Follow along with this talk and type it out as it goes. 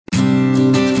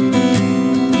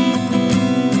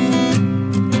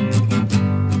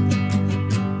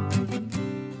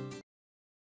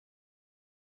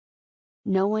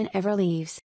No one ever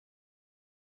leaves.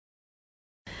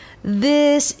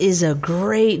 This is a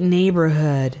great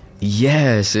neighborhood.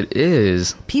 Yes, it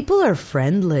is. People are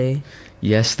friendly.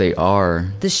 Yes, they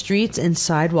are. The streets and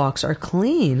sidewalks are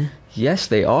clean. Yes,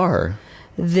 they are.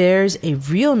 There's a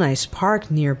real nice park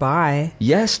nearby.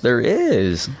 Yes, there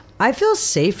is. I feel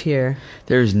safe here.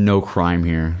 There's no crime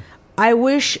here. I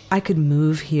wish I could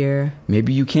move here.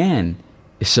 Maybe you can,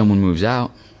 if someone moves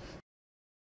out.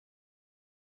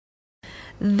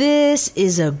 This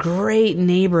is a great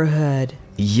neighborhood.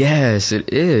 Yes,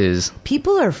 it is.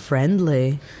 People are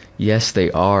friendly. Yes, they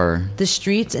are. The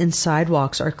streets and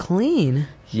sidewalks are clean.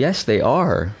 Yes, they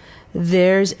are.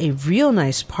 There's a real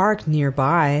nice park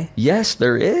nearby. Yes,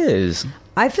 there is.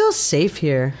 I feel safe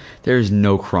here. There's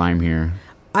no crime here.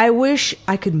 I wish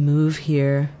I could move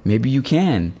here. Maybe you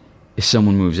can, if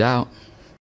someone moves out.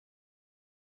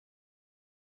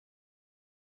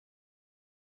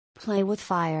 Play with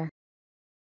fire.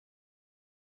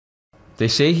 They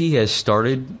say he has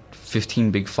started 15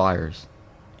 big fires.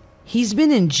 He's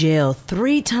been in jail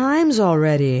 3 times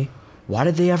already. Why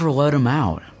did they ever let him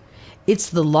out?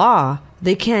 It's the law.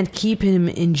 They can't keep him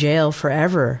in jail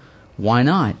forever. Why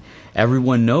not?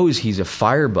 Everyone knows he's a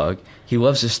firebug. He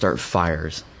loves to start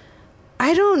fires.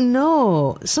 I don't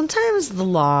know. Sometimes the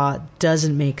law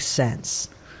doesn't make sense.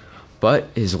 But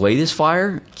his latest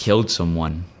fire killed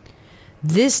someone.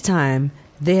 This time,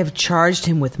 they have charged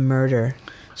him with murder.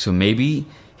 So maybe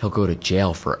he'll go to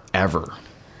jail forever.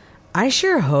 I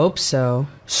sure hope so.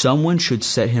 Someone should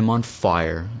set him on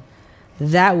fire.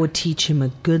 That would teach him a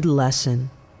good lesson.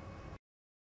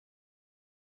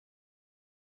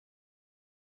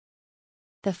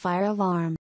 The fire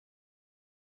alarm.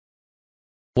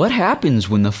 What happens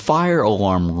when the fire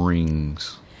alarm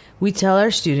rings? We tell our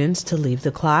students to leave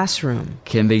the classroom.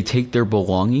 Can they take their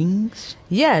belongings?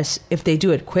 Yes, if they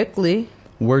do it quickly.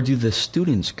 Where do the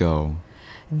students go?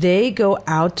 They go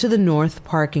out to the north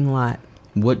parking lot.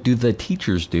 What do the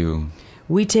teachers do?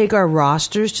 We take our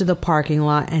rosters to the parking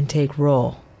lot and take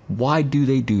roll. Why do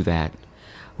they do that?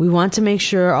 We want to make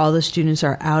sure all the students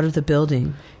are out of the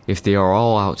building. If they are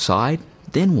all outside,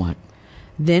 then what?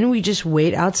 Then we just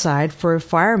wait outside for a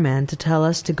fireman to tell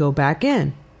us to go back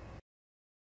in.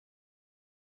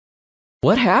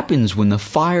 What happens when the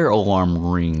fire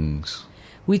alarm rings?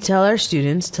 We tell our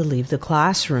students to leave the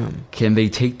classroom. Can they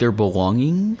take their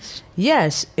belongings?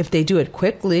 Yes, if they do it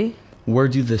quickly. Where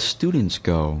do the students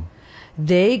go?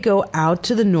 They go out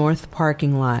to the north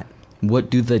parking lot.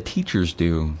 What do the teachers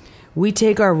do? We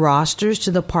take our rosters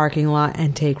to the parking lot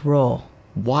and take roll.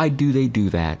 Why do they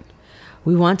do that?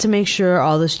 We want to make sure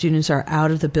all the students are out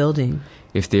of the building.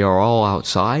 If they are all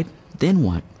outside, then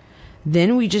what?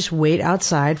 Then we just wait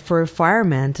outside for a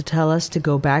fireman to tell us to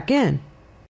go back in.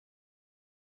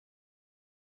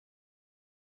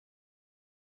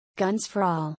 Guns for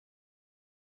all.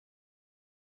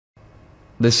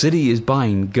 The city is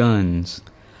buying guns.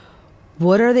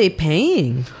 What are they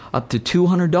paying? Up to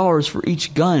 $200 for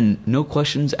each gun, no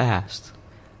questions asked.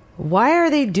 Why are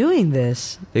they doing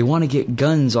this? They want to get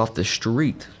guns off the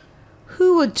street.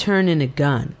 Who would turn in a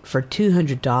gun for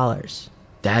 $200?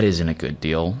 That isn't a good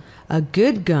deal. A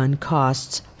good gun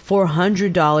costs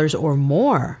 $400 or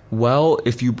more. Well,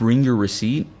 if you bring your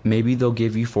receipt, maybe they'll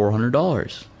give you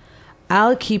 $400.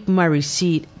 I'll keep my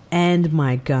receipt and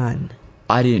my gun.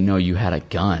 I didn't know you had a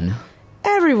gun.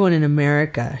 Everyone in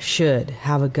America should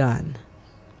have a gun.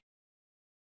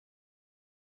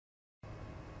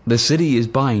 The city is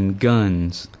buying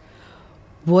guns.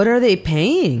 What are they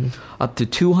paying? Up to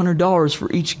 $200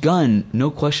 for each gun,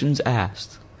 no questions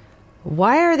asked.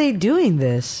 Why are they doing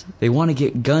this? They want to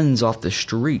get guns off the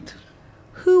street.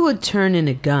 Who would turn in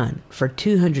a gun for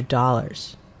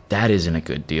 $200? That isn't a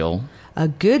good deal. A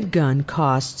good gun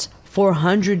costs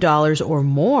 $400 or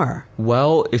more.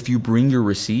 Well, if you bring your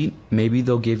receipt, maybe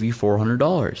they'll give you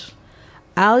 $400.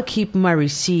 I'll keep my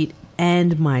receipt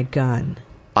and my gun.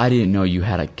 I didn't know you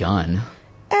had a gun.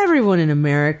 Everyone in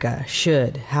America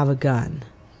should have a gun.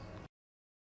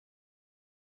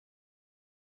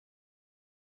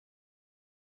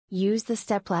 Use the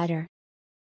stepladder.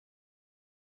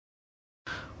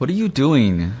 What are you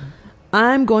doing?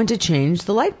 I'm going to change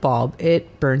the light bulb.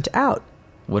 It burnt out.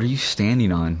 What are you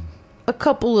standing on? A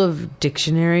couple of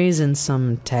dictionaries and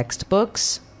some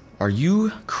textbooks. Are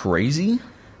you crazy?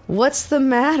 What's the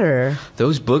matter?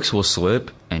 Those books will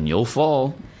slip and you'll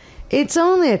fall. It's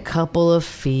only a couple of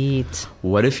feet.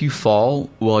 What if you fall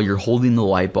while you're holding the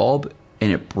light bulb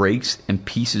and it breaks and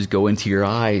pieces go into your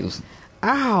eyes?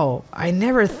 Ow, I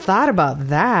never thought about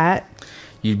that.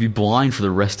 You'd be blind for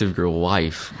the rest of your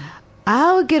life.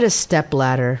 I'll get a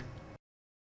stepladder.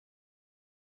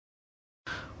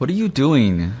 What are you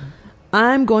doing?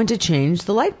 I'm going to change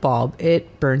the light bulb.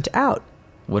 It burnt out.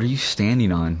 What are you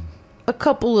standing on? A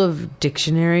couple of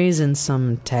dictionaries and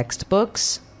some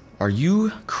textbooks. Are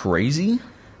you crazy?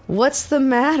 What's the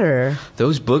matter?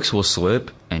 Those books will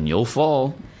slip and you'll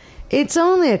fall. It's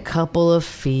only a couple of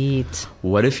feet.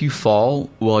 What if you fall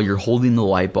while you're holding the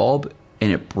light bulb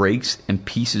and it breaks and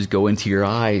pieces go into your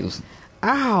eyes?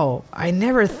 Ow, I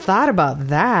never thought about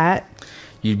that.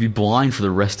 You'd be blind for the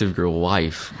rest of your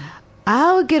life.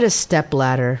 I'll get a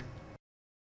stepladder.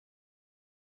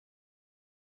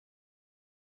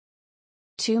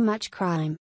 Too much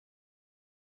crime.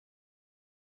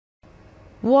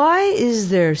 Why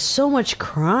is there so much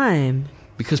crime?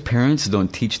 Because parents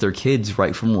don't teach their kids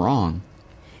right from wrong.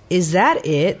 Is that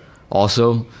it?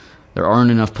 Also, there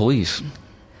aren't enough police.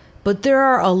 But there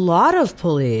are a lot of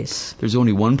police. There's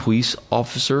only one police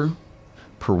officer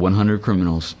per 100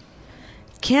 criminals.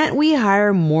 Can't we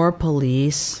hire more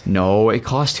police? No, it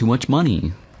costs too much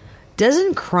money.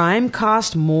 Doesn't crime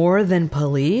cost more than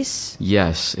police?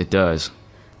 Yes, it does.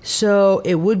 So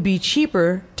it would be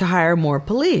cheaper to hire more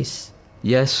police.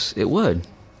 Yes, it would.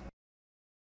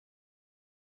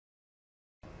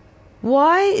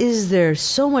 Why is there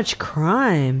so much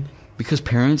crime? Because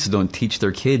parents don't teach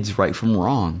their kids right from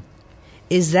wrong.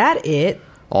 Is that it?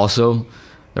 Also,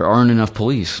 there aren't enough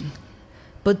police.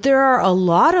 But there are a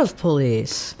lot of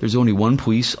police. There's only one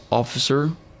police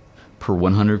officer per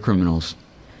 100 criminals.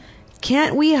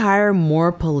 Can't we hire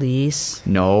more police?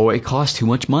 No, it costs too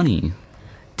much money.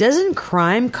 Doesn't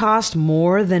crime cost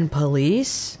more than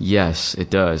police? Yes, it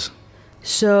does.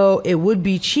 So it would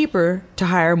be cheaper to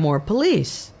hire more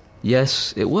police.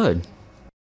 Yes, it would.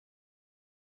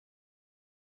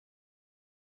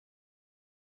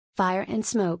 Fire and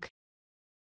smoke.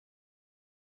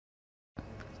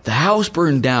 The house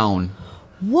burned down.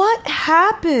 What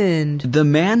happened? The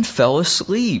man fell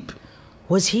asleep.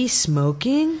 Was he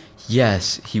smoking?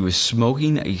 Yes, he was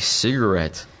smoking a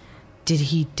cigarette. Did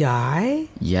he die?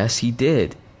 Yes, he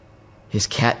did. His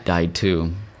cat died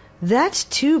too. That's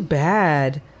too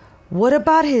bad. What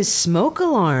about his smoke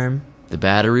alarm? The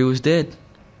battery was dead.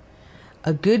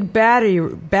 A good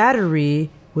battery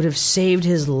would have saved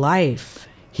his life.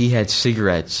 He had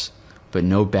cigarettes, but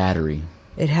no battery.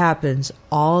 It happens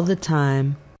all the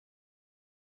time.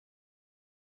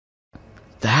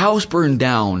 The house burned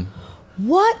down.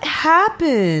 What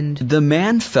happened? The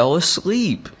man fell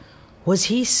asleep. Was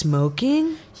he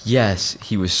smoking? Yes,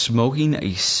 he was smoking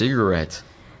a cigarette.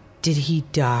 Did he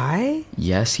die?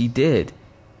 Yes, he did.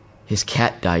 His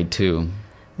cat died too.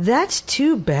 That's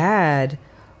too bad.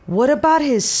 What about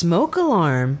his smoke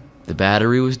alarm? The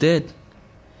battery was dead.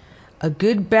 A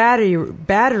good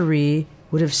battery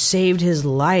would have saved his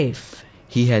life.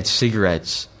 He had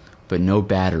cigarettes, but no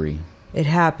battery. It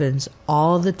happens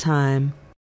all the time.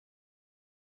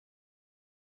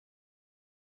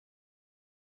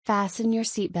 Fasten your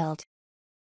seatbelt.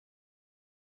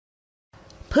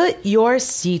 Put your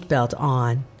seatbelt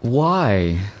on.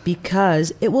 Why?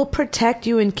 Because it will protect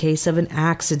you in case of an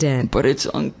accident. But it's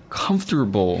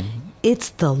uncomfortable. It's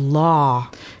the law.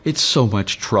 It's so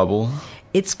much trouble.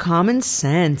 It's common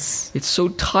sense. It's so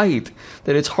tight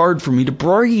that it's hard for me to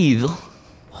breathe.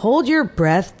 Hold your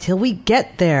breath till we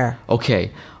get there.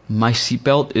 Okay, my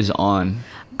seatbelt is on.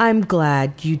 I'm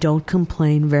glad you don't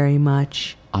complain very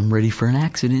much. I'm ready for an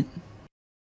accident.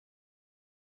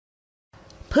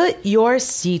 Put your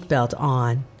seatbelt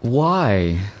on.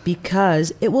 Why?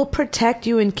 Because it will protect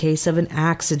you in case of an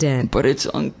accident. But it's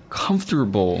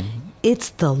uncomfortable. It's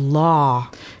the law.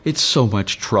 It's so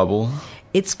much trouble.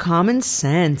 It's common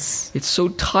sense. It's so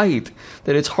tight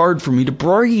that it's hard for me to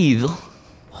breathe.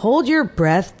 Hold your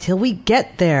breath till we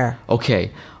get there.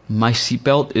 Okay, my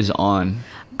seatbelt is on.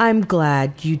 I'm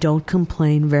glad you don't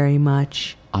complain very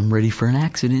much. I'm ready for an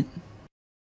accident.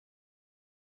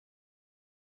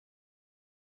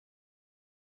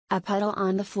 A puddle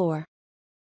on the floor.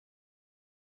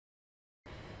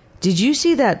 Did you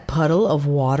see that puddle of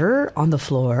water on the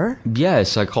floor?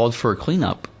 Yes, I called for a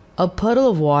cleanup. A puddle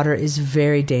of water is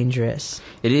very dangerous.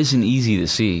 It isn't easy to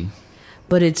see.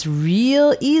 But it's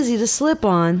real easy to slip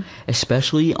on.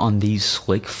 Especially on these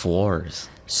slick floors.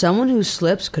 Someone who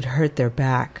slips could hurt their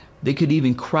back. They could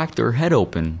even crack their head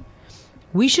open.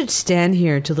 We should stand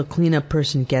here till the cleanup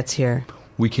person gets here.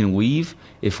 We can leave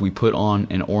if we put on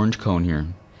an orange cone here.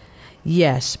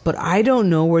 Yes, but I don't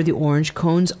know where the orange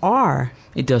cones are.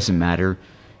 It doesn't matter.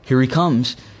 Here he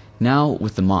comes, now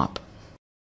with the mop.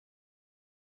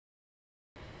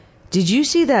 Did you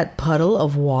see that puddle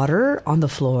of water on the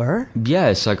floor?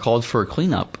 Yes, I called for a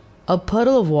cleanup. A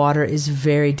puddle of water is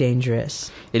very dangerous.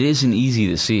 It isn't easy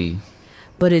to see.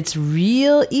 but it's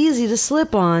real easy to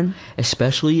slip on.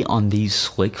 especially on these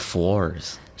slick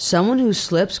floors. Someone who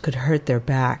slips could hurt their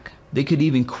back. They could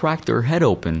even crack their head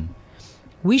open.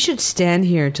 We should stand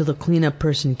here till the cleanup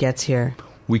person gets here.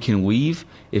 We can leave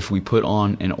if we put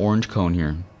on an orange cone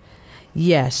here.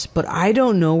 Yes, but I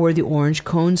don't know where the orange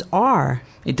cones are.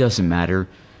 It doesn't matter.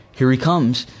 Here he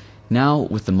comes, now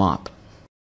with the mop.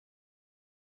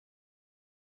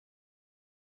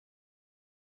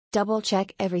 Double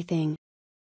check everything.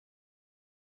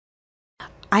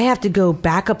 I have to go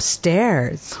back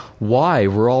upstairs. Why?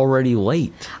 We're already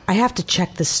late. I have to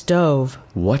check the stove.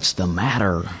 What's the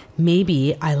matter?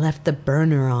 Maybe I left the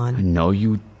burner on. No,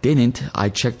 you didn't. I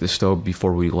checked the stove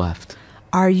before we left.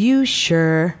 Are you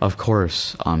sure? Of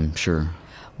course, I'm sure.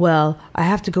 Well, I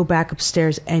have to go back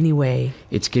upstairs anyway.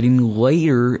 It's getting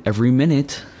later every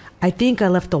minute. I think I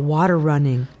left the water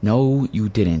running. No, you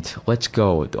didn't. Let's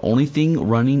go. The only thing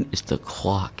running is the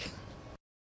clock.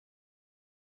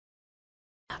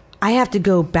 I have to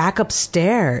go back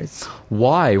upstairs.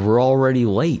 Why? We're already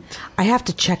late. I have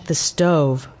to check the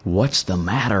stove. What's the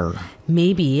matter?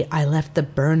 Maybe I left the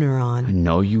burner on.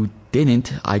 No, you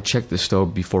didn't. I checked the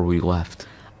stove before we left.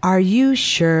 Are you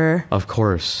sure? Of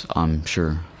course, I'm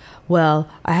sure. Well,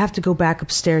 I have to go back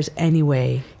upstairs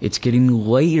anyway. It's getting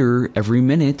later every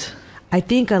minute. I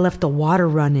think I left the water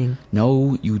running.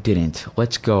 No, you didn't.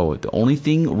 Let's go. The only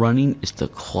thing running is the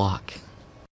clock.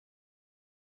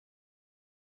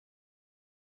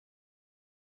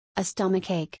 A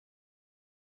stomachache.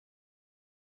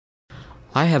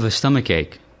 I have a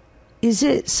stomachache. Is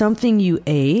it something you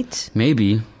ate?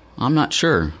 Maybe. I'm not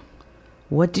sure.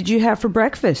 What did you have for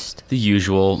breakfast? The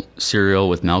usual cereal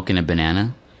with milk and a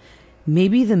banana.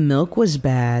 Maybe the milk was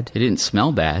bad. It didn't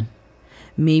smell bad.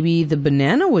 Maybe the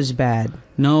banana was bad.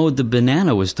 No, the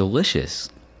banana was delicious.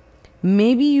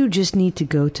 Maybe you just need to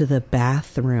go to the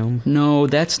bathroom. No,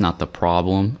 that's not the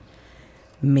problem.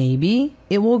 Maybe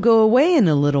it will go away in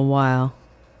a little while.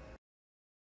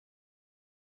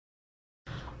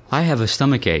 I have a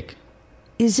stomachache.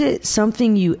 Is it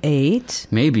something you ate?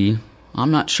 Maybe. I'm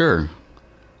not sure.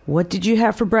 What did you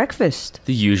have for breakfast?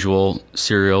 The usual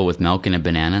cereal with milk and a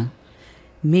banana.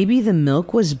 Maybe the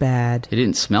milk was bad. It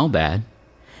didn't smell bad.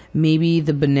 Maybe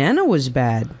the banana was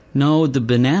bad. No, the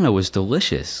banana was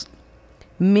delicious.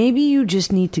 Maybe you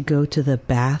just need to go to the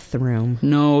bathroom.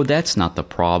 No, that's not the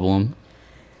problem.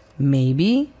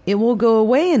 Maybe it will go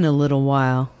away in a little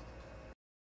while.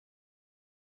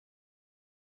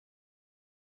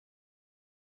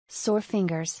 Sore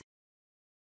fingers.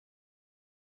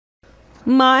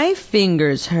 My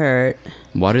fingers hurt.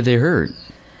 Why do they hurt?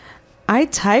 I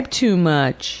type too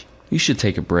much. You should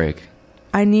take a break.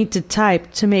 I need to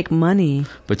type to make money.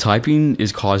 But typing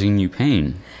is causing you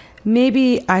pain.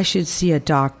 Maybe I should see a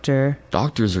doctor.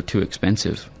 Doctors are too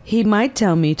expensive. He might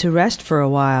tell me to rest for a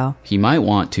while. He might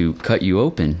want to cut you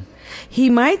open. He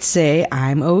might say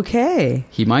I'm okay.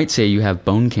 He might say you have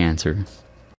bone cancer.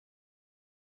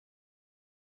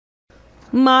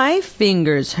 My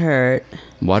fingers hurt.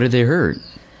 Why do they hurt?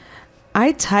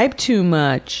 I type too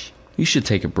much. You should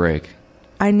take a break.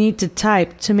 I need to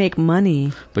type to make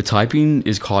money. But typing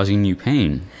is causing you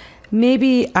pain.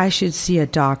 Maybe I should see a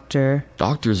doctor.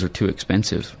 Doctors are too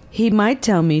expensive. He might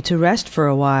tell me to rest for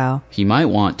a while. He might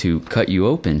want to cut you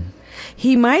open.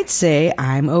 He might say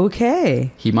I'm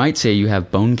okay. He might say you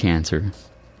have bone cancer.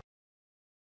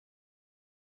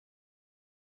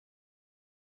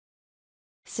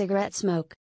 Cigarette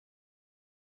smoke.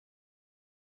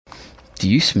 Do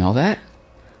you smell that?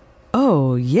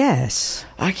 Oh, yes.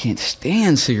 I can't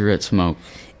stand cigarette smoke.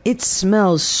 It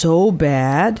smells so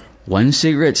bad. One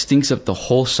cigarette stinks up the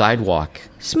whole sidewalk.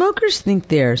 Smokers think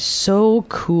they're so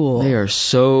cool. They are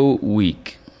so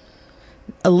weak.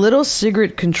 A little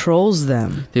cigarette controls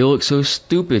them. They look so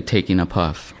stupid taking a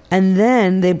puff. And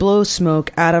then they blow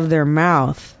smoke out of their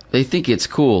mouth. They think it's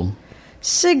cool.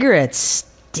 Cigarettes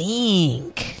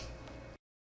stink.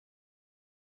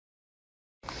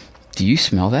 Do you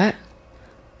smell that?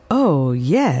 Oh,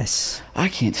 yes. I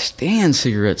can't stand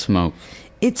cigarette smoke.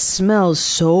 It smells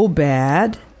so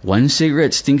bad. One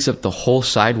cigarette stinks up the whole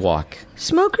sidewalk.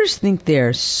 Smokers think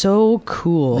they're so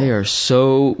cool. They are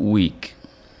so weak.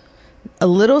 A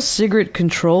little cigarette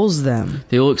controls them.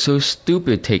 They look so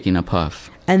stupid taking a puff.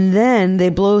 And then they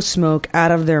blow smoke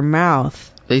out of their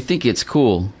mouth. They think it's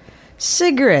cool.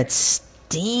 Cigarettes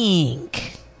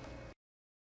stink.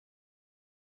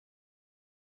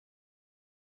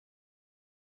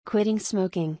 Quitting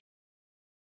smoking.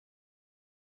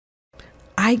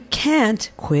 I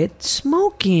can't quit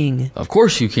smoking. Of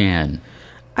course you can.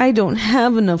 I don't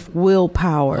have enough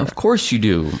willpower. Of course you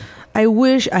do. I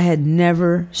wish I had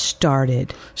never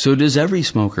started. So does every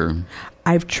smoker.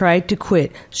 I've tried to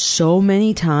quit so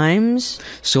many times.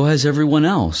 So has everyone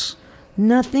else.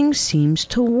 Nothing seems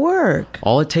to work.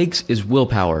 All it takes is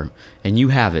willpower, and you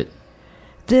have it.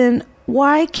 Then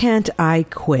why can't I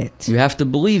quit? You have to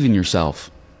believe in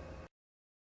yourself.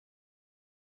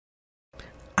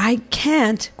 I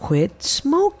can't quit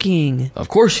smoking. Of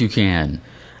course you can.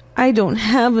 I don't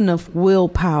have enough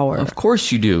willpower. Of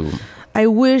course you do. I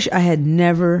wish I had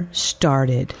never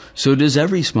started. So does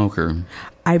every smoker.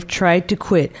 I've tried to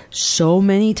quit so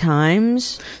many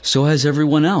times. So has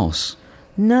everyone else.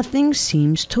 Nothing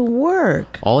seems to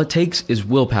work. All it takes is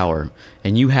willpower,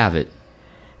 and you have it.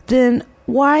 Then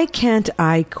why can't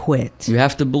I quit? You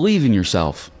have to believe in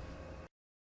yourself.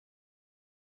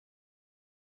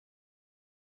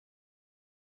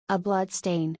 A blood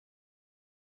stain.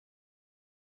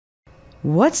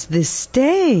 What's this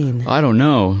stain? I don't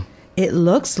know. It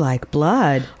looks like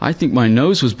blood. I think my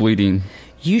nose was bleeding.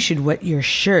 You should wet your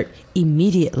shirt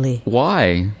immediately.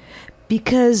 Why?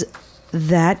 Because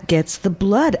that gets the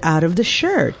blood out of the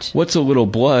shirt. What's a little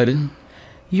blood?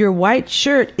 Your white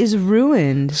shirt is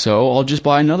ruined. So I'll just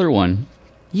buy another one.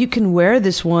 You can wear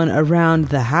this one around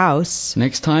the house.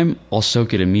 Next time, I'll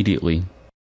soak it immediately.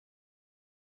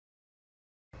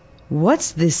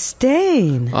 What's this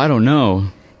stain? I don't know.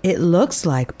 It looks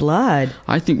like blood.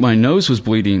 I think my nose was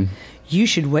bleeding. You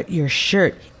should wet your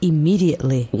shirt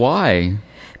immediately. Why?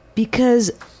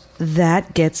 Because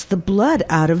that gets the blood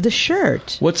out of the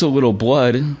shirt. What's a little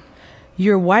blood?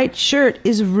 Your white shirt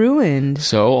is ruined.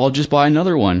 So I'll just buy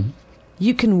another one.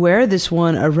 You can wear this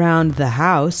one around the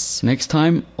house. Next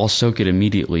time, I'll soak it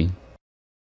immediately.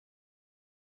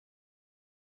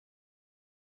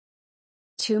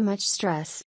 Too much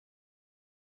stress.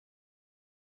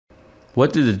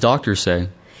 What did the doctor say?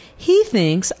 He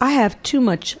thinks I have too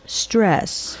much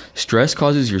stress. Stress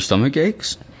causes your stomach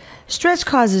aches? Stress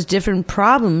causes different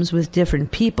problems with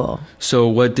different people. So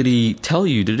what did he tell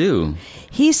you to do?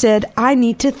 He said I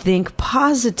need to think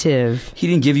positive.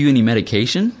 He didn't give you any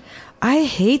medication? I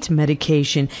hate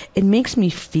medication. It makes me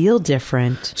feel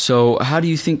different. So how do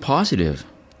you think positive?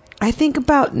 I think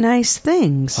about nice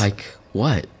things. Like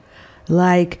what?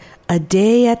 Like a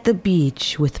day at the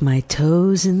beach with my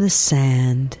toes in the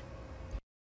sand.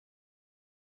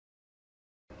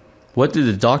 What did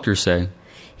the doctor say?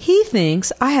 He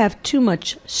thinks I have too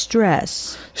much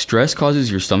stress. Stress causes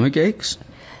your stomach aches?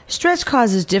 Stress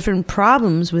causes different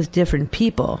problems with different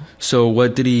people. So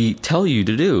what did he tell you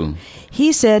to do?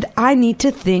 He said I need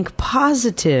to think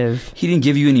positive. He didn't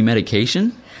give you any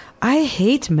medication? I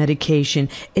hate medication.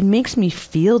 It makes me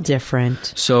feel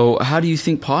different. So how do you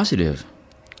think positive?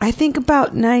 I think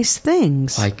about nice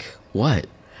things. Like what?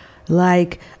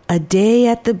 Like a day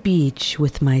at the beach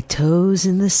with my toes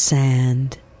in the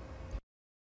sand.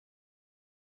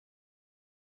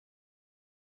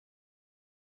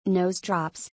 Nose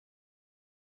drops.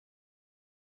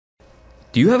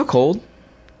 Do you have a cold?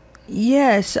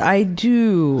 Yes, I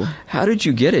do. How did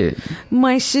you get it?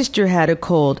 My sister had a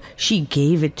cold. She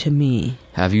gave it to me.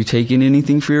 Have you taken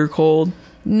anything for your cold?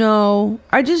 No,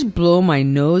 I just blow my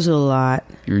nose a lot.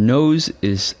 Your nose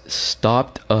is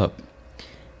stopped up.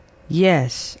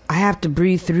 Yes, I have to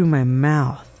breathe through my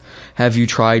mouth. Have you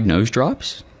tried nose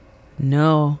drops?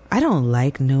 No, I don't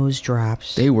like nose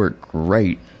drops. They work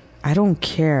great. I don't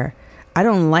care. I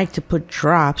don't like to put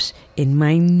drops in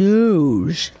my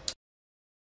nose.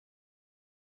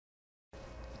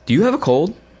 Do you have a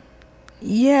cold?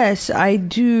 Yes, I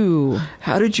do.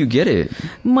 How did you get it?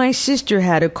 My sister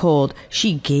had a cold.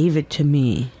 She gave it to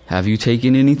me. Have you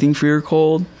taken anything for your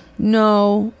cold?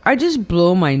 No, I just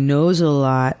blow my nose a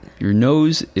lot. Your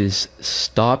nose is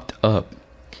stopped up.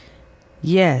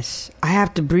 Yes, I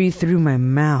have to breathe through my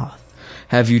mouth.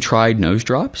 Have you tried nose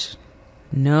drops?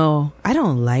 No, I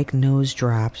don't like nose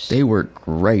drops. They work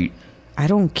great. I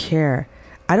don't care.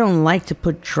 I don't like to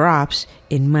put drops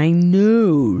in my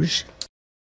nose.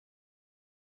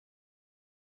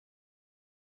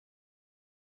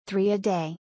 3 a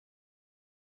day.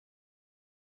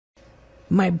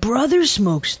 My brother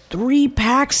smokes 3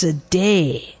 packs a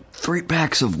day. 3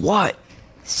 packs of what?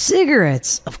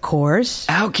 Cigarettes, of course.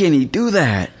 How can he do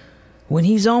that? When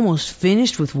he's almost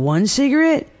finished with one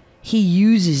cigarette, he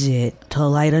uses it to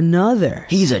light another.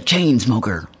 He's a chain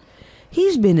smoker.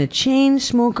 He's been a chain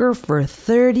smoker for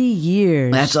 30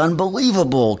 years. That's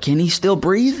unbelievable. Can he still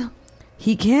breathe?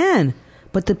 He can,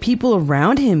 but the people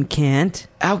around him can't.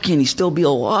 How can he still be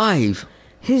alive?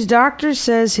 His doctor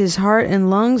says his heart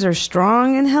and lungs are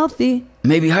strong and healthy.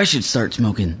 Maybe I should start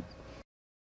smoking.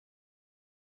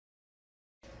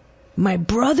 My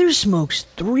brother smokes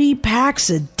 3 packs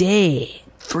a day.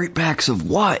 3 packs of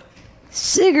what?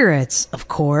 Cigarettes, of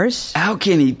course. How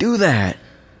can he do that?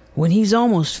 When he's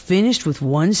almost finished with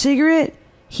one cigarette,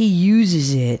 he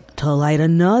uses it to light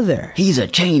another. He's a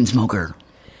chain smoker.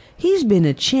 He's been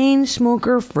a chain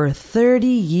smoker for 30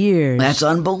 years. That's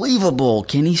unbelievable.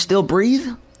 Can he still breathe?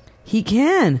 He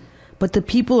can, but the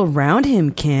people around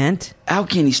him can't. How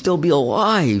can he still be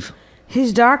alive?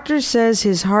 His doctor says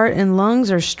his heart and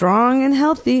lungs are strong and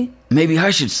healthy. Maybe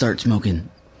I should start smoking.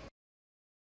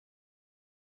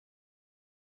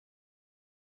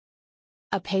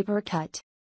 A paper cut.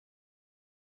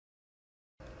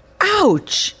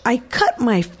 Ouch! I cut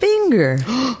my finger.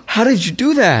 How did you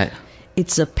do that?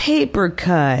 It's a paper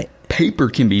cut. Paper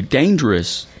can be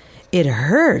dangerous. It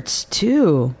hurts,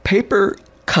 too. Paper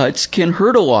cuts can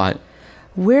hurt a lot.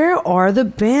 Where are the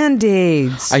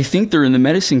Band-Aids? I think they're in the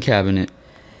medicine cabinet.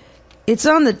 It's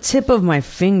on the tip of my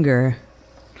finger.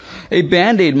 A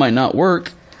Band-Aid might not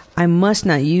work. I must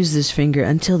not use this finger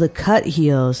until the cut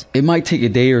heals. It might take a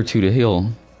day or 2 to heal.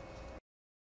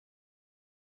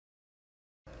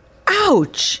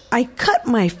 Ouch! I cut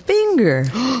my finger.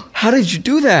 How did you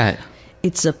do that?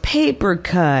 It's a paper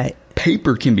cut.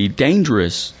 Paper can be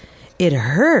dangerous. It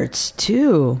hurts,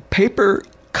 too. Paper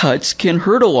cuts can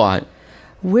hurt a lot.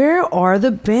 Where are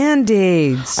the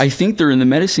Band-Aids? I think they're in the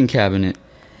medicine cabinet.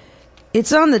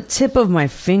 It's on the tip of my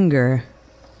finger.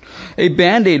 A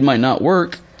Band-Aid might not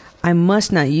work. I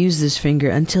must not use this finger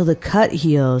until the cut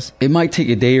heals. It might take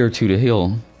a day or 2 to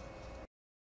heal.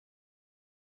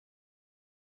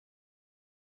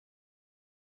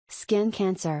 Skin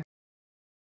cancer.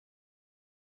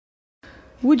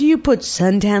 Would you put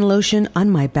suntan lotion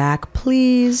on my back,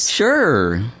 please?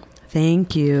 Sure.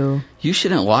 Thank you. You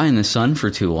shouldn't lie in the sun for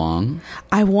too long.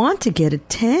 I want to get a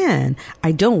tan.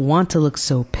 I don't want to look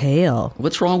so pale.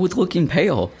 What's wrong with looking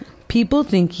pale? People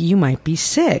think you might be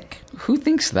sick. Who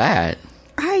thinks that?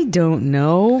 I don't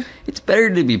know. It's better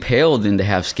to be pale than to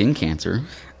have skin cancer.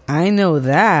 I know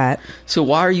that. So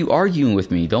why are you arguing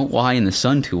with me? Don't lie in the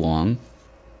sun too long.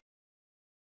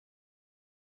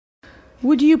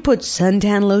 Would you put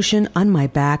suntan lotion on my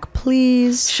back,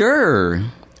 please? Sure.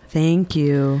 Thank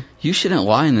you. You shouldn't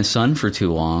lie in the sun for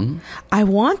too long. I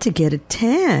want to get a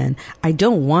tan. I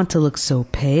don't want to look so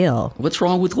pale. What's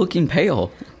wrong with looking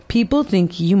pale? People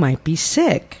think you might be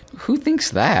sick. Who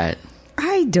thinks that?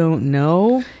 I don't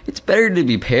know. It's better to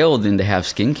be pale than to have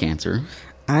skin cancer.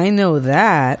 I know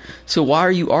that. So why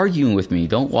are you arguing with me?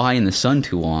 Don't lie in the sun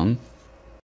too long.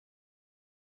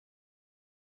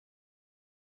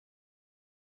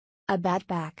 A bad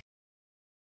back.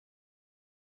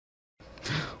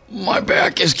 My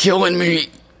back is killing me.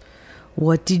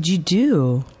 What did you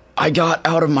do? I got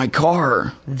out of my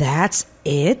car. That's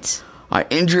it? I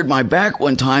injured my back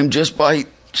one time just by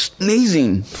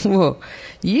sneezing. Whoa,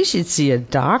 you should see a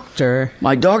doctor.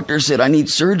 My doctor said I need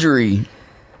surgery.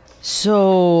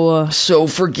 So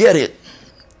forget it.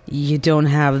 you don't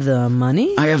have the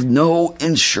money? I have no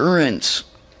insurance.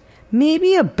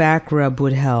 Maybe a back rub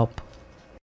would help.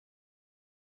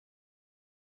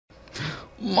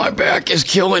 My back is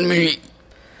killing me.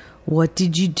 What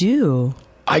did you do?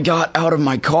 I got out of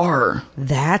my car.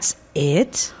 That's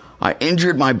it? I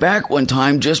injured my back one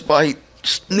time just by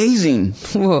sneezing.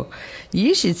 Whoa,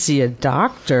 you should see a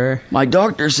doctor. My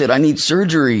doctor said I need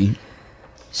surgery.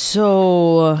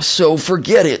 So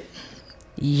forget it.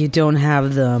 you don't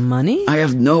have the money? I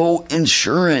have no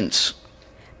insurance.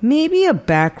 Maybe a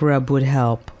back rub would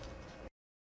help.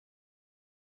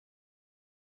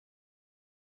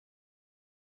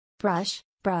 Brush,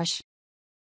 brush.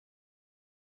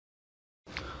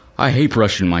 I hate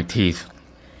brushing my teeth.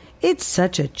 It's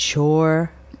such a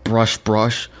chore. Brush,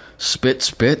 brush. Spit,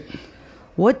 spit.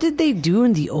 What did they do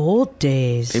in the old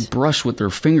days? They brush with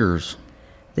their fingers.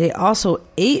 They also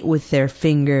ate with their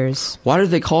fingers. Why did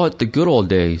they call it the good old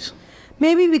days?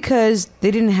 Maybe because they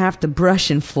didn't have to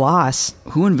brush and floss.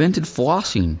 Who invented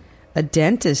flossing? A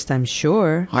dentist, I'm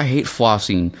sure. I hate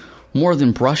flossing more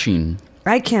than brushing.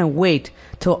 I can't wait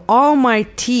till all my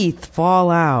teeth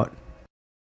fall out.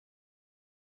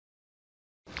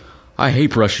 I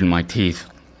hate brushing my teeth.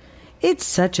 It's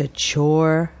such a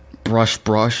chore. Brush,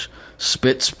 brush.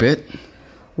 Spit, spit.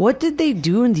 What did they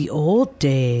do in the old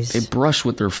days? They brush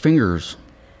with their fingers.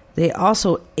 They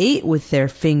also ate with their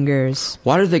fingers.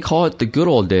 Why did they call it the good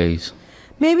old days?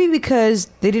 Maybe because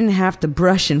they didn't have to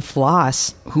brush and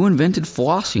floss. Who invented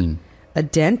flossing? A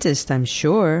dentist, I'm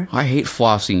sure. I hate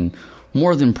flossing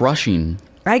more than brushing.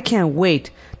 I can't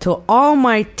wait till all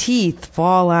my teeth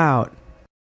fall out.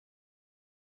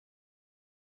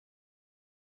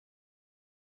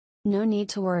 No need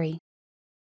to worry.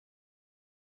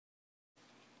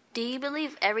 Do you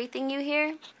believe everything you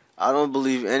hear? I don't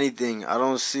believe anything I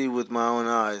don't see with my own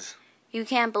eyes. You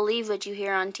can't believe what you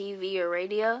hear on TV or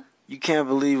radio? You can't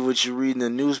believe what you read in the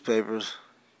newspapers.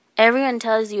 Everyone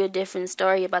tells you a different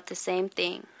story about the same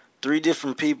thing. 3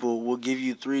 different people will give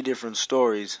you 3 different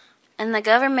stories. And the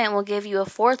government will give you a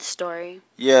fourth story.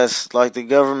 Yes, like the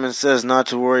government says not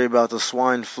to worry about the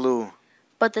swine flu.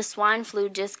 But the swine flu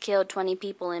just killed 20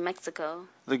 people in Mexico.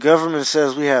 The government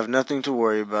says we have nothing to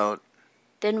worry about.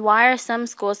 Then why are some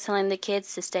schools telling the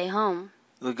kids to stay home?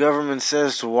 The government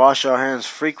says to wash our hands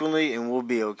frequently and we'll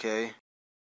be okay.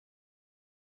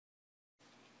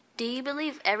 Do you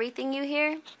believe everything you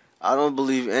hear? I don't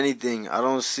believe anything I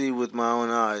don't see with my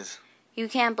own eyes. You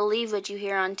can't believe what you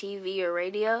hear on TV or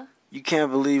radio? You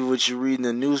can't believe what you read in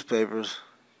the newspapers.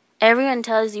 Everyone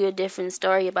tells you a different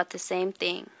story about the same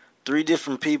thing. 3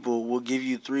 different people will give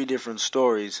you 3 different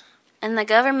stories. And the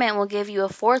government will give you a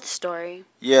fourth story.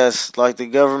 Yes, like the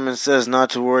government says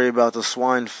not to worry about the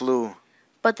swine flu.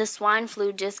 But the swine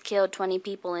flu just killed 20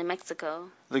 people in Mexico.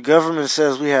 The government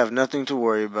says we have nothing to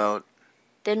worry about.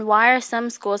 Then why are some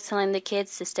schools telling the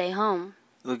kids to stay home?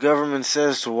 The government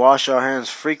says to wash our hands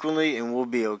frequently and we'll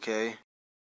be okay.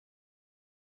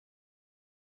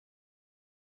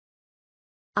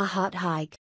 A hot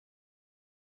hike.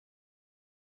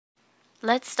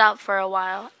 Let's stop for a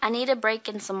while. I need a break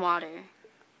and some water.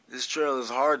 This trail is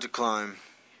hard to climb.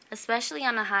 Especially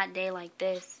on a hot day like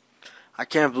this. I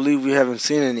can't believe we haven't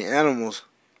seen any animals.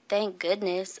 Thank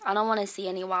goodness. I don't want to see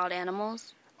any wild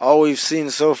animals. All we've seen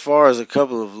so far is a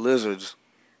couple of lizards.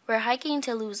 We're hiking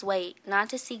to lose weight, not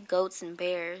to see goats and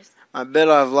bears. I bet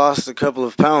I've lost a couple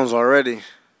of pounds already.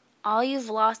 All you've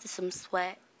lost is some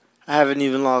sweat. I haven't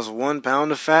even lost 1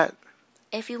 pound of fat.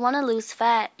 If you want to lose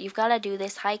fat, you've got to do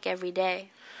this hike every day.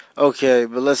 Okay,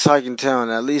 but let's hike in town.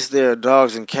 At least there are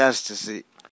dogs and cats to see.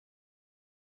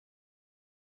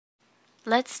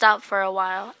 Let's stop for a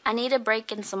while. I need a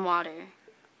break and some water.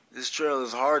 This trail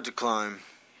is hard to climb.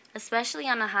 Especially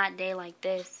on a hot day like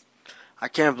this. I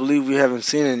can't believe we haven't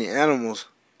seen any animals.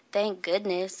 Thank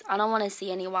goodness. I don't want to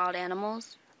see any wild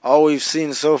animals. All we've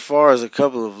seen so far is a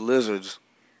couple of lizards.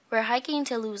 We're hiking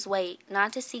to lose weight,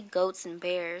 not to see goats and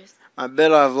bears. I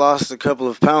bet I've lost a couple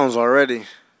of pounds already.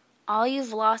 All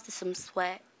you've lost is some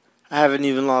sweat. I haven't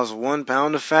even lost 1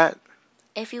 pound of fat.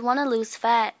 If you want to lose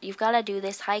fat, you've got to do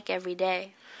this hike every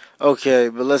day. Okay,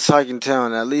 but let's hike in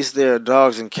town. At least there are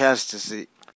dogs and cats to see.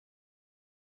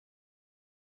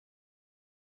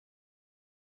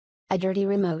 A dirty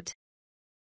remote.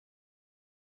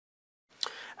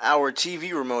 Our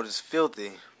TV remote is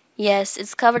filthy. Yes,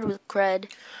 it's covered with crud.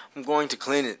 I'm going to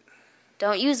clean it.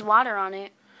 Don't use water on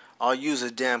it. I'll use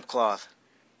a damp cloth.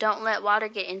 Don't let water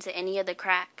get into any of the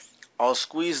cracks. I'll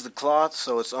squeeze the cloth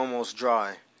so it's almost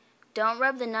dry. Don't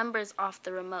rub the numbers off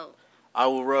the remote. I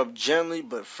will rub gently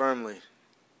but firmly.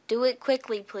 Do it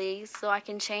quickly, please, so I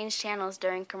can change channels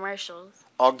during commercials.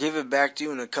 I'll give it back to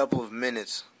you in a couple of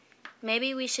minutes.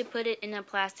 Maybe we should put it in a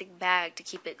plastic bag to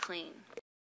keep it clean.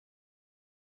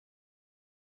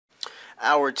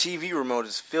 Our TV remote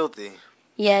is filthy.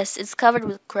 Yes, it's covered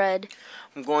with crud.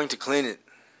 I'm going to clean it.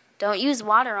 Don't use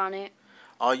water on it.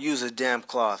 I'll use a damp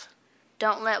cloth.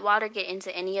 Don't let water get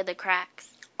into any of the cracks.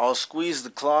 I'll squeeze the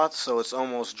cloth so it's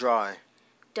almost dry.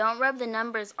 Don't rub the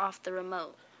numbers off the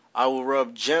remote. I will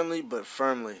rub gently but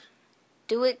firmly.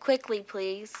 Do it quickly,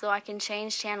 please, so I can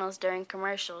change channels during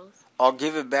commercials. I'll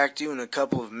give it back to you in a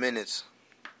couple of minutes.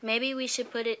 Maybe we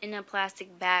should put it in a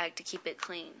plastic bag to keep it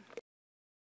clean.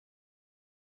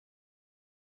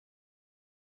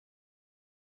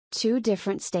 Two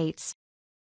different states.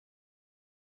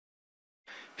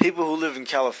 People who live in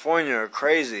California are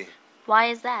crazy Why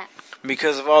is that?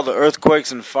 because of all the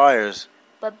earthquakes and fires.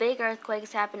 But big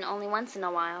earthquakes happen only once in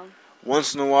a while.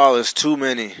 Once in a while is too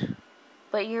many.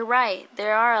 But you're right,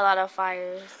 there are a lot of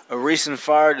fires. A recent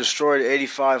fire destroyed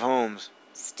 85 homes.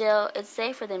 Still, it's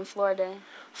safer than Florida.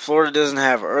 Florida doesn't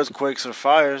have earthquakes or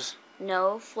fires,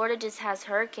 No, Florida just has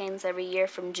hurricanes every year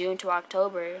from June to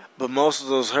October. but most of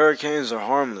those hurricanes are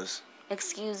harmless.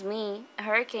 Excuse me,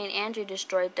 Hurricane Andrew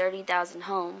destroyed 30,000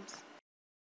 homes.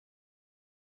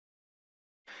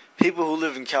 People who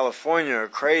live in California are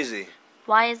crazy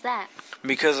Why is that?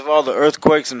 because of all the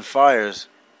earthquakes and fires.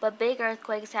 But big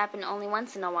earthquakes happen only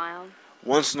once in a while.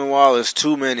 Once in a while is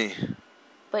too many.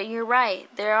 But you're right,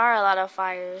 there are a lot of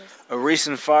fires. A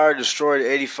recent fire destroyed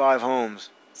 85 homes.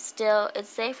 Still, it's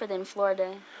safer than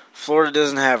Florida. Florida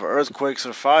doesn't have earthquakes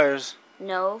or fires,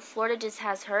 No, Florida just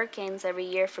has hurricanes every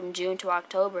year from June to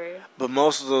October. but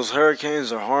most of those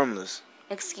hurricanes are harmless.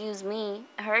 Excuse me,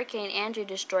 Hurricane Andrew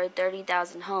destroyed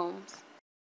 30,000 homes.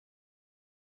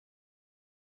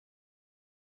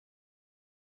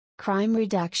 Crime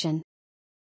reduction.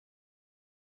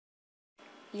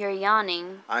 You're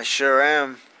yawning. I sure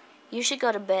am. You should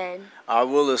go to bed. I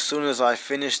will as soon as I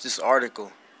finish this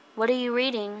article. What are you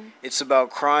reading? It's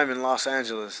about crime in Los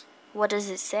Angeles. What does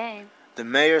it say? The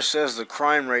mayor says the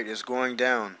crime rate is going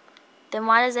down. Then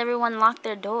why does everyone lock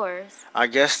their doors? I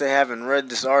guess they haven't read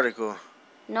this article.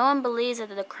 No one believes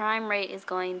that the crime rate is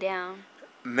going down.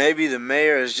 Maybe the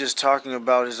mayor is just talking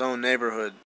about his own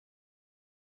neighborhood.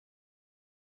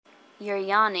 You're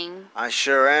yawning. I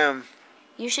sure am.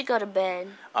 You should go to bed.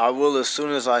 I will as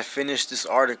soon as I finish this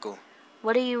article.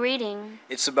 What are you reading?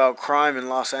 It's about crime in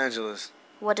Los Angeles.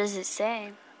 What does it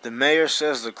say? The mayor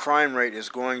says the crime rate is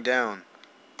going down.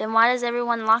 Then why does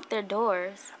everyone lock their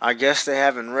doors? I guess they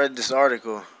haven't read this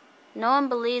article. No one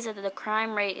believes that the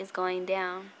crime rate is going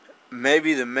down.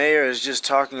 Maybe the mayor is just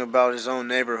talking about his own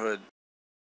neighborhood.